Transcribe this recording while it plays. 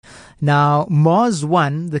Now, Mars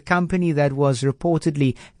One, the company that was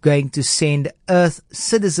reportedly going to send Earth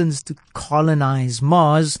citizens to colonize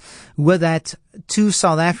Mars, with that, 2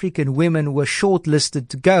 South African women were shortlisted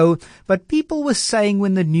to go, but people were saying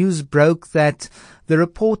when the news broke that the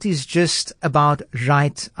report is just about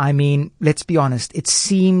right. I mean, let's be honest, it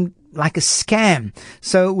seemed like a scam.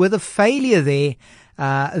 So with a failure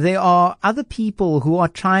there are other people who are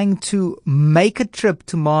trying to make a trip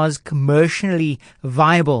to Mars commercially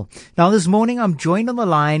viable. Now, this morning I'm joined on the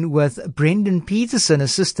line with Brendan Peterson,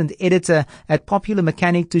 assistant editor at Popular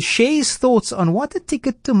Mechanic, to share his thoughts on what a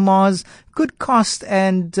ticket to Mars could cost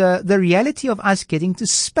and the reality of us getting to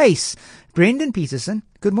space. Brendan Peterson,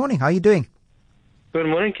 good morning. How are you doing? Good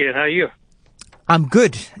morning, kid. How are you? I'm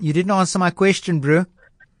good. You didn't answer my question, bro.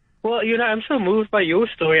 Well, I'm so moved by your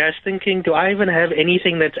story. I was thinking, do I even have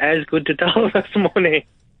anything that's as good to tell this morning?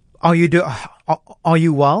 Are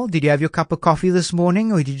you well? Did you have your cup of coffee this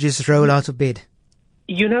morning, or did you just roll out of bed?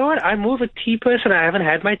 You know what? I'm more of a tea person. I haven't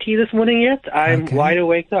had my tea this morning yet. I'm wide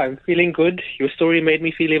awake though. I'm feeling good. Your story made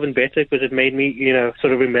me feel even better because it made me,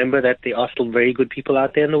 sort of remember that there are still very good people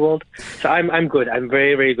out there in the world. So I'm good. I'm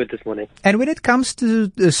very, very good this morning. And when it comes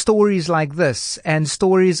to stories like this and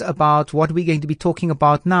stories about what we're going to be talking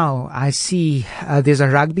about now, I see there's a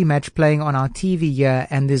rugby match playing on our TV here,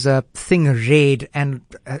 and there's a thing red, and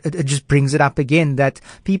it just brings it up again that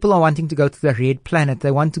people are wanting to go to the red planet.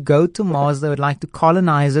 They want to go to Mars. They would like to colonize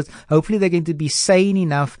it. Hopefully they're going to be sane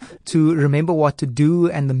enough to remember what to do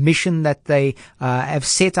and the mission that they have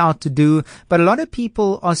set out to do. But a lot of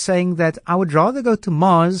people are saying that I would rather go to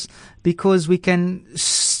Mars because we can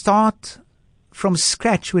start from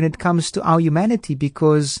scratch when it comes to our humanity,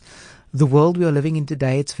 because the world we are living in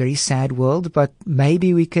today, it's a very sad world, but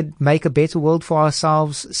maybe we could make a better world for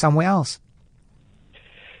ourselves somewhere else.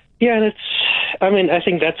 Yeah, I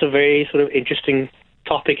think that's a very sort of interesting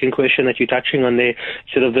topic and question that you're touching on there,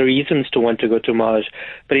 sort of the reasons to want to go to Mars.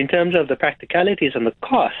 But in terms of the practicalities and the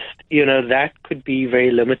cost, that could be very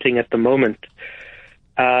limiting at the moment.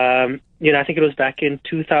 I think it was back in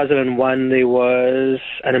 2001, there was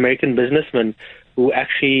an American businessman who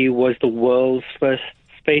actually was the world's first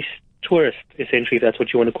space tourist, essentially, if that's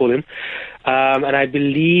what you want to call him. And I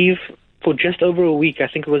believe for just over a week, I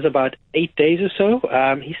think it was about 8 days or so,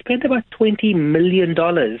 he spent about $20 million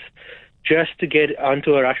just to get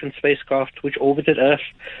onto a Russian spacecraft which orbited Earth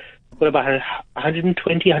for about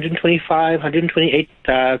 120, 125, 128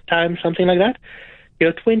 times, something like that.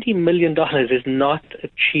 $20 million is not a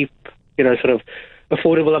cheap, sort of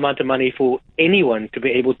affordable amount of money for anyone to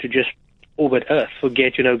be able to just orbit Earth,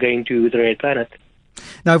 forget, going to the red planet.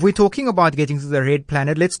 Now, if we're talking about getting to the red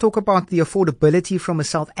planet, let's talk about the affordability from a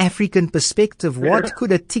South African perspective. What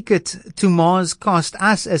could a ticket to Mars cost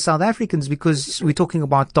us as South Africans? Because we're talking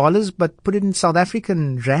about dollars, but put it in South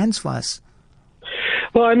African rands for us.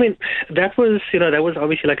 Well, that was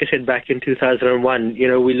obviously, like I said, back in 2001.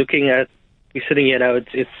 We're sitting here now,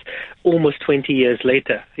 it's almost 20 years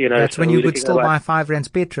later. That's when you could still buy 5 rands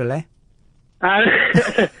petrol, eh?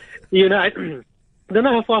 I don't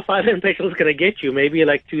know how far 5 rand petrol is going to get you. Maybe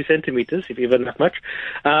like 2 centimeters, if even that much.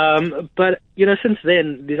 But since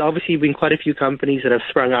then, there's obviously been quite a few companies that have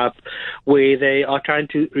sprung up where they are trying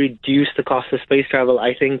to reduce the cost of space travel.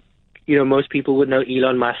 I think, most people would know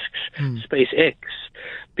Elon Musk's SpaceX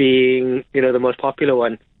being, the most popular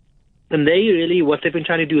one. And what they've been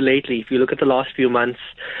trying to do lately, if you look at the last few months,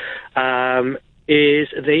 is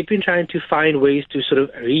they've been trying to find ways to sort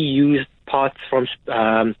of reuse parts from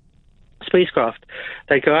spacecraft.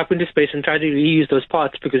 They go up into space and try to reuse those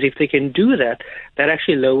parts, because if they can do that, that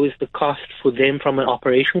actually lowers the cost for them from an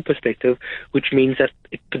operational perspective, which means that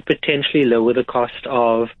it could potentially lower the cost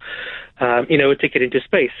of, a ticket into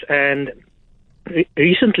space. And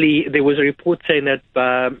recently, there was a report saying that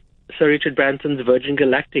Sir Richard Branson's Virgin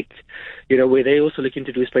Galactic, where they also looking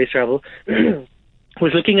to do space travel,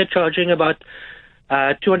 was looking at charging about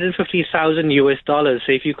 $250,000 So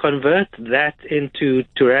if you convert that into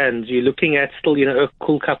rands, you're looking at still, a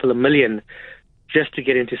cool couple of million just to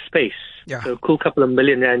get into space. Yeah. So a cool couple of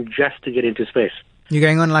million rand just to get into space. You're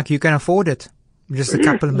going on like you can afford it. Just a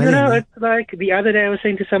couple of million. It's like the other day I was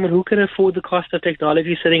saying to someone, who can afford the cost of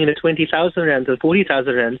technology sitting in a 20,000 rand or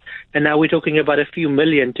 40,000 rand, and now we're talking about a few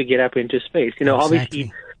million to get up into space. Exactly.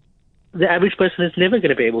 Obviously, the average person is never going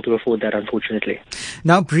to be able to afford that, unfortunately.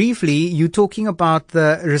 Now, briefly, you're talking about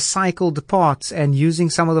the recycled parts and using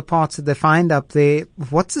some of the parts that they find up there.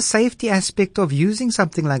 What's the safety aspect of using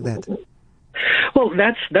something like that? Well,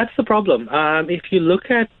 that's the problem. If you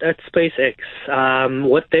look at SpaceX,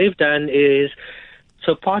 what they've done is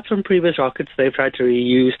So parts from previous rockets they've tried to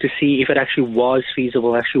reuse to see if it actually was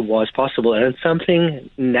feasible, actually was possible. And it's something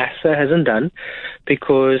NASA hasn't done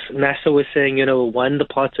because NASA was saying, one, the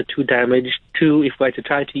parts are too damaged. Two, if we had to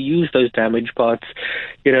try to use those damaged parts,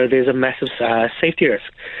 there's a massive safety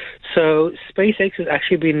risk. So SpaceX has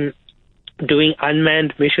actually been doing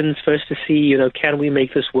unmanned missions first to see, can we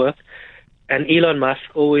make this work? And Elon Musk,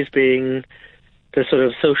 always being the sort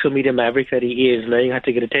of social media maverick that he is, knowing how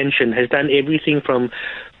to get attention, has done everything from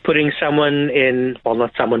putting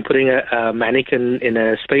putting a mannequin in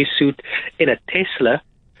a spacesuit in a Tesla,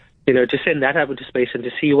 to send that up into space and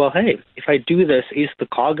to see, well, hey, if I do this, is the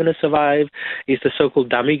car going to survive? Is the so-called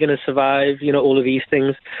dummy going to survive? All of these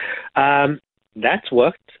things. That's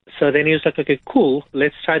worked. So then he was like, okay, cool,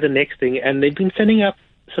 let's try the next thing. And they've been sending up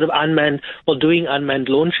sort of doing unmanned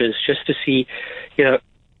launches just to see,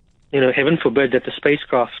 heaven forbid that the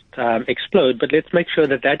spacecraft explode, but let's make sure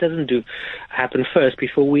that doesn't happen first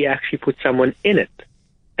before we actually put someone in it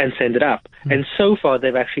and send it up. Mm-hmm. And so far,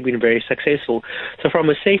 they've actually been very successful. So from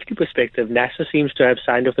a safety perspective, NASA seems to have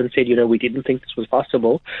signed off and said, we didn't think this was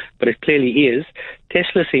possible, but it clearly is.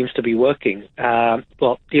 Tesla seems to be working.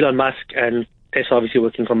 Elon Musk and Tesla obviously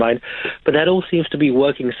working combined, but that all seems to be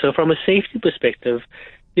working. So from a safety perspective,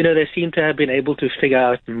 they seem to have been able to figure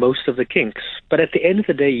out most of the kinks. But at the end of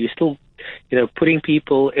the day, you're still, putting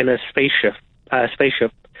people in a spaceship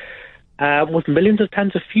with millions of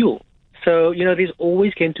tons of fuel. So, there's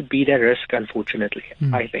always going to be that risk, unfortunately,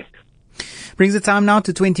 I think. Brings the time now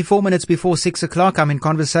to 24 minutes before 6 o'clock. I'm in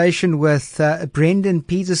conversation with Brendan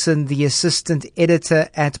Peterson, the assistant editor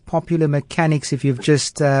at Popular Mechanics. If you've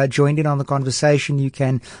just joined in on the conversation, you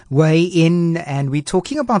can weigh in. And we're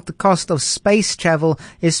talking about the cost of space travel,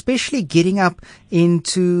 especially getting up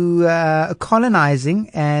into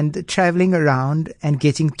colonizing and traveling around and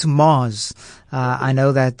getting to Mars. I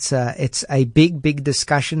know that it's a big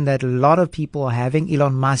discussion that a lot of people are having.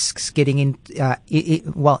 Elon Musk's getting in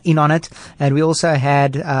on it. And we also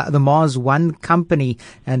had the Mars One company,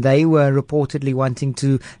 and they were reportedly wanting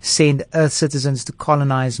to send Earth citizens to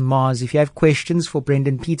colonize Mars. If you have questions for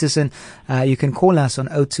Brendan Peterson, you can call us on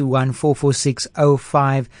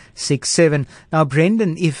 021-446-0567. Now,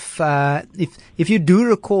 Brendan, if you do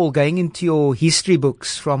recall, going into your history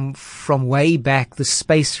books from way back, the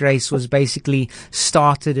space race was basically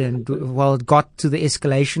started and, it got to the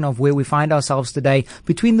escalation of where we find ourselves today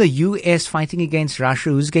between the US fighting against Russia,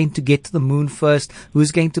 who's going to get to the moon first,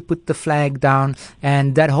 who's going to put the flag down,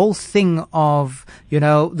 and that whole thing of,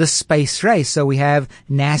 the space race. So we have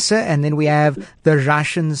NASA, and then we have the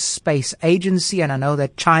Russian Space Agency, and I know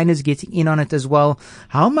that China's getting in on it as well.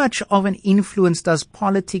 How much of an influence does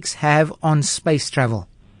politics have on space travel?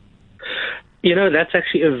 That's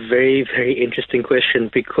actually a very, very interesting question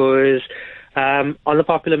because on the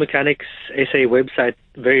Popular Mechanics SA website,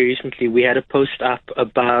 very recently, we had a post up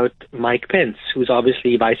about Mike Pence, who's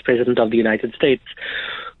obviously Vice President of the United States,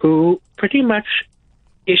 who pretty much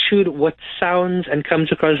issued what sounds and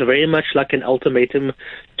comes across very much like an ultimatum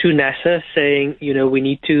to NASA, saying, we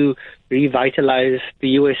need to revitalize the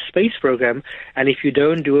U.S. space program, and if you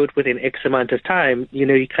don't do it within X amount of time,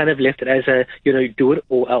 you kind of left it as a, do it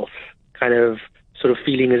or else kind of sort of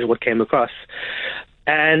feeling is what came across.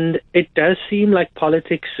 And it does seem like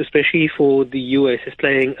politics, especially for the U.S., is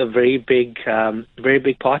playing a very big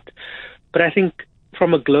part. But I think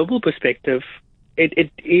from a global perspective,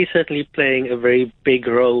 it is certainly playing a very big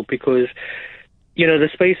role because, the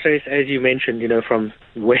space race, as you mentioned, from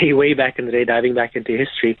way back in the day, diving back into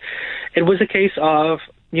history, it was a case of,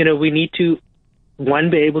 we need to, one,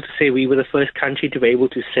 be able to say we were the first country to be able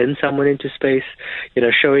to send someone into space,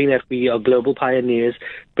 showing that we are global pioneers.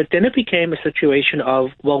 But then it became a situation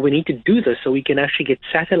of, well, we need to do this so we can actually get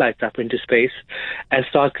satellites up into space and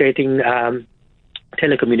start creating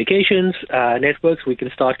telecommunications networks. We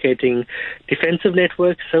can start creating defensive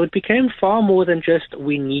networks. So it became far more than just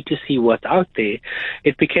we need to see what's out there.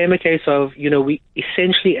 It became a case of, we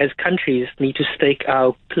essentially as countries need to stake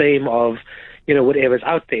our claim of, whatever's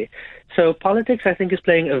out there. So politics, I think, is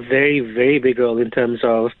playing a very, very big role in terms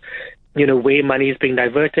of, where money is being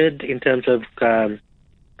diverted, in terms of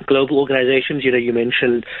global organizations. You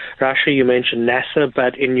mentioned Russia, you mentioned NASA,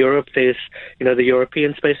 but in Europe there's, the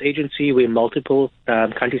European Space Agency, where multiple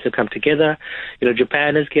countries have come together.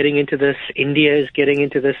 Japan is getting into this, India is getting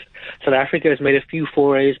into this, South Africa has made a few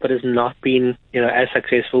forays, but has not been, as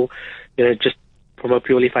successful, just from a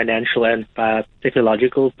purely financial and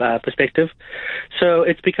technological perspective. So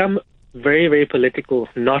it's become very, very political,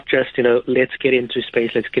 not just, let's get into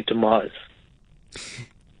space, let's get to Mars.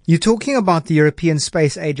 You're talking about the European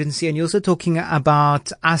Space Agency, and you're also talking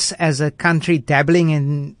about us as a country dabbling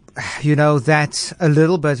in that a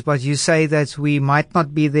little bit, but you say that we might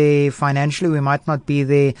not be there financially, we might not be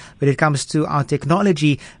there when it comes to our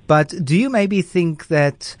technology, but do you maybe think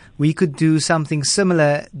that we could do something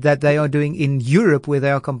similar that they are doing in Europe, where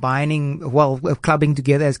they are clubbing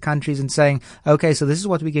together as countries and saying, okay, so this is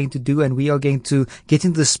what we're going to do and we are going to get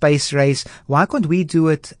into the space race. Why can't we do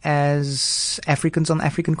it as Africans on the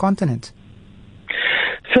African continent?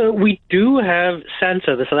 So we do have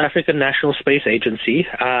SANSA, the South African National Space Agency,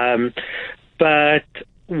 but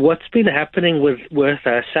what's been happening with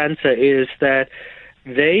SANSA is that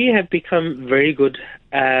they have become very good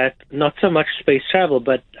at not so much space travel,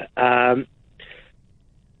 but I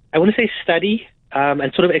want to say study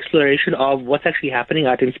and sort of exploration of what's actually happening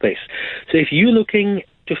out in space. So if you're looking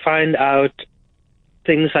to find out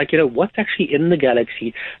things like, what's actually in the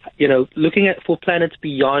galaxy, looking for planets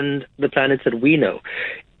beyond the planets that we know,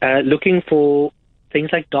 looking for things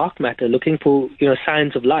like dark matter, looking for,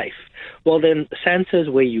 signs of life, well, then SANSA is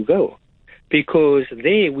where you go, because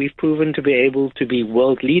there we've proven to be able to be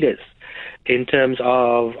world leaders in terms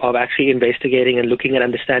of actually investigating and looking at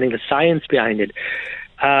understanding the science behind it.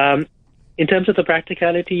 In terms of the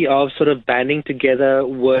practicality of sort of banding together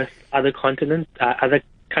with other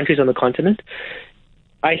countries on the continent,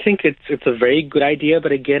 I think it's a very good idea,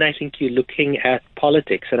 but again, I think you're looking at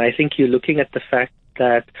politics, and I think you're looking at the fact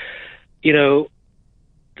that,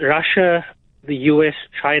 Russia, the US,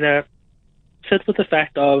 China sit with the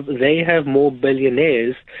fact of they have more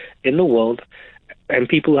billionaires in the world and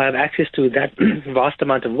people who have access to that vast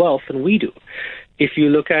amount of wealth than we do. If you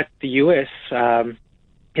look at the US,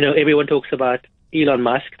 everyone talks about Elon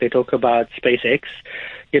Musk, they talk about SpaceX.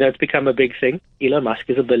 It's become a big thing. Elon Musk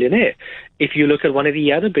is a billionaire. If you look at one of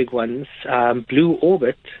the other big ones, Blue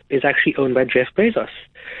Orbit is actually owned by Jeff Bezos,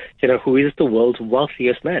 who is the world's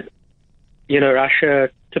wealthiest man. Russia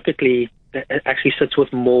typically actually sits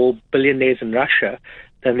with more billionaires in Russia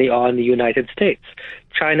than they are in the United States.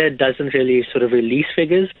 China doesn't really sort of release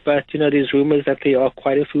figures, but, there's rumors that there are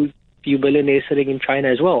quite a few billionaires sitting in China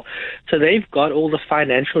as well. So they've got all the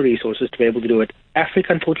financial resources to be able to do it.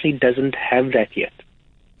 Africa, unfortunately, doesn't have that yet.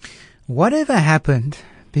 Whatever happened,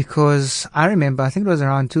 because I remember, I think it was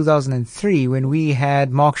around 2003 when we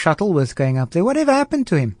had Mark Shuttleworth going up there. Whatever happened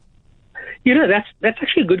to him? That's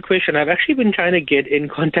actually a good question. I've actually been trying to get in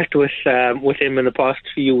contact with him in the past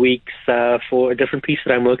few weeks for a different piece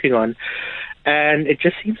that I'm working on. And it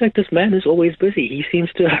just seems like this man is always busy. He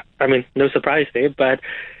seems to, no surprise there, but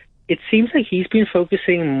it seems like he's been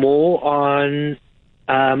focusing more on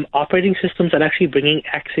operating systems and actually bringing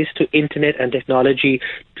access to internet and technology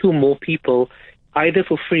to more people, either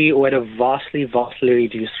for free or at a vastly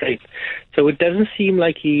reduced rate. So it doesn't seem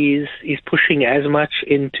like he's pushing as much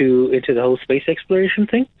into the whole space exploration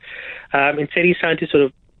thing. Instead, he's trying to sort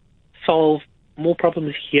of solve more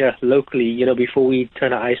problems here locally, before we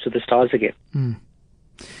turn our eyes to the stars again.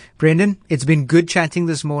 Brendan, it's been good chatting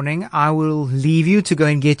this morning. I will leave you to go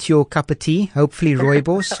and get your cup of tea, hopefully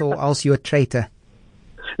rooibos, or else you're a traitor.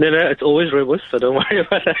 No, it's always robust, so don't worry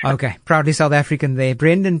about that. Okay, proudly South African there.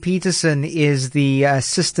 Brendan Peterson is the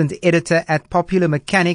assistant editor at Popular Mechanics.